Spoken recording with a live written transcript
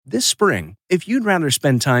This spring, if you'd rather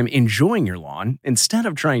spend time enjoying your lawn instead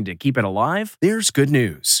of trying to keep it alive, there's good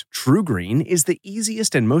news. TruGreen is the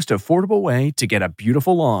easiest and most affordable way to get a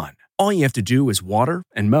beautiful lawn. All you have to do is water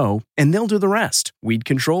and mow, and they'll do the rest. Weed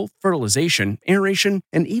control, fertilization, aeration,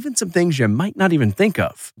 and even some things you might not even think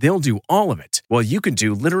of. They'll do all of it, while you can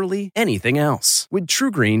do literally anything else. With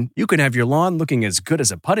TruGreen, you can have your lawn looking as good as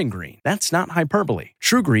a putting green. That's not hyperbole.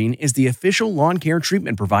 TruGreen is the official lawn care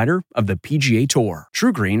treatment provider of the PGA Tour.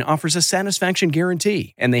 TruGreen offers a satisfaction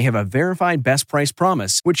guarantee, and they have a verified best price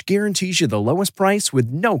promise, which guarantees you the lowest price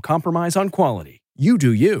with no compromise on quality. You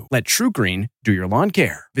do you. Let TruGreen do your lawn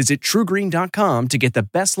care. Visit TruGreen.com to get the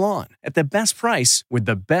best lawn at the best price with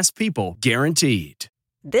the best people guaranteed.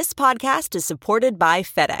 This podcast is supported by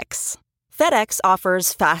FedEx. FedEx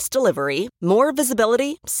offers fast delivery, more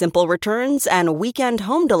visibility, simple returns, and weekend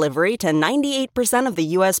home delivery to 98% of the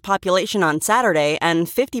U.S. population on Saturday and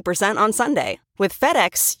 50% on Sunday. With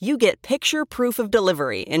FedEx, you get picture proof of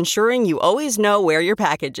delivery, ensuring you always know where your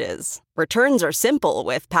package is. Returns are simple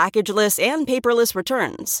with packageless and paperless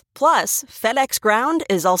returns. Plus, FedEx Ground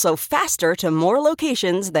is also faster to more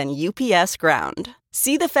locations than UPS Ground.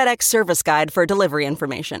 See the FedEx service guide for delivery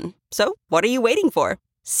information. So, what are you waiting for?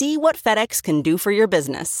 See what FedEx can do for your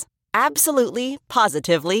business. Absolutely,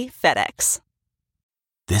 positively FedEx.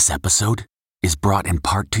 This episode is brought in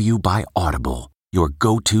part to you by Audible, your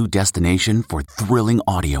go-to destination for thrilling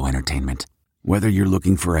audio entertainment. Whether you're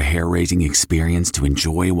looking for a hair-raising experience to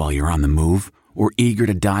enjoy while you're on the move or eager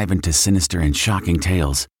to dive into sinister and shocking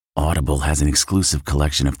tales, Audible has an exclusive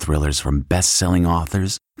collection of thrillers from best-selling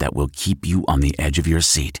authors that will keep you on the edge of your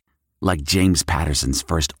seat. Like James Patterson's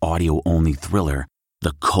first audio-only thriller,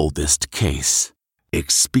 The Coldest Case.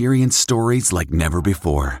 Experience stories like never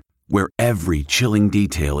before, where every chilling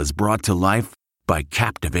detail is brought to life by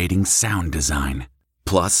captivating sound design.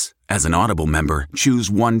 Plus, as an Audible member, choose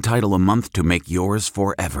one title a month to make yours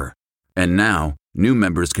forever. And now, new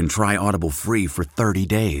members can try Audible free for 30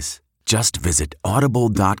 days. Just visit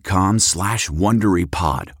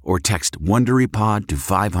audible.com/WonderyPod or text WonderyPod to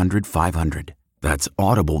 500-500. That's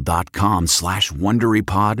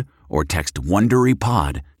audible.com/WonderyPod or text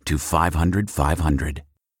WonderyPod to 500-500.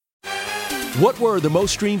 What were the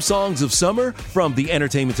most streamed songs of summer? From the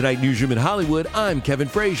Entertainment Tonight newsroom in Hollywood, I'm Kevin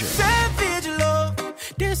Frazier.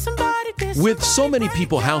 With so many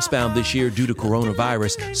people housebound this year due to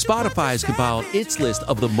coronavirus, Spotify has compiled its list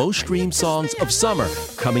of the most streamed songs of summer.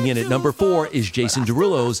 Coming in at number 4 is Jason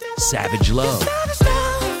Derulo's Savage Love.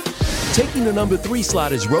 Taking the number 3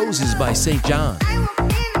 slot is Roses by St. John.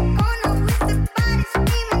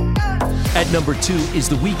 At number 2 is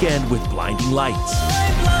The Weeknd with Blinding Lights.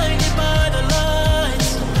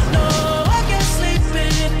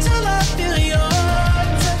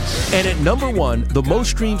 And at number 1, the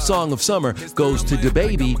most streamed song of summer goes to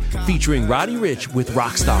DaBaby featuring Roddy Ricch with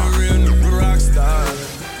Rockstar.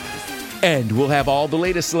 And we'll have all the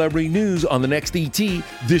latest celebrity news on the next ET.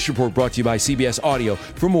 This report brought to you by CBS Audio.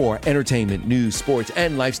 For more entertainment, news, sports,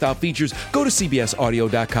 and lifestyle features, go to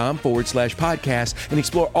cbsaudio.com/podcast and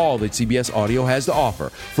explore all that CBS Audio has to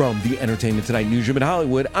offer. From the Entertainment Tonight newsroom in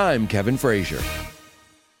Hollywood, I'm Kevin Frazier.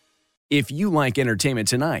 If you like Entertainment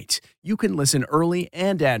Tonight, you can listen early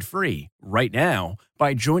and ad-free right now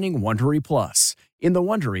by joining Wondery Plus in the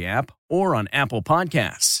Wondery app or on Apple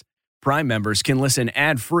Podcasts. Prime members can listen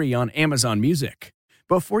ad-free on Amazon Music.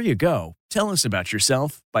 Before you go, tell us about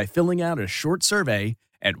yourself by filling out a short survey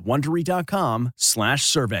at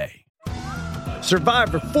Wondery.com/survey.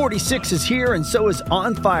 Survivor 46 is here, and so is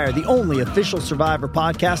On Fire, the only official Survivor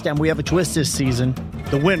podcast, and we have a twist this season.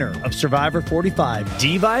 The winner of Survivor 45,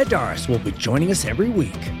 Dee Valladares, will be joining us every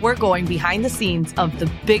week. We're going behind the scenes of the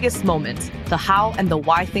biggest moments, the how and the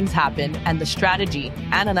why things happen, and the strategy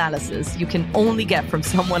and analysis you can only get from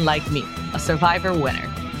someone like me, a Survivor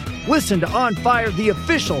winner. Listen to On Fire, the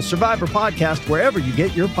official Survivor podcast, wherever you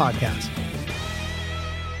get your podcasts.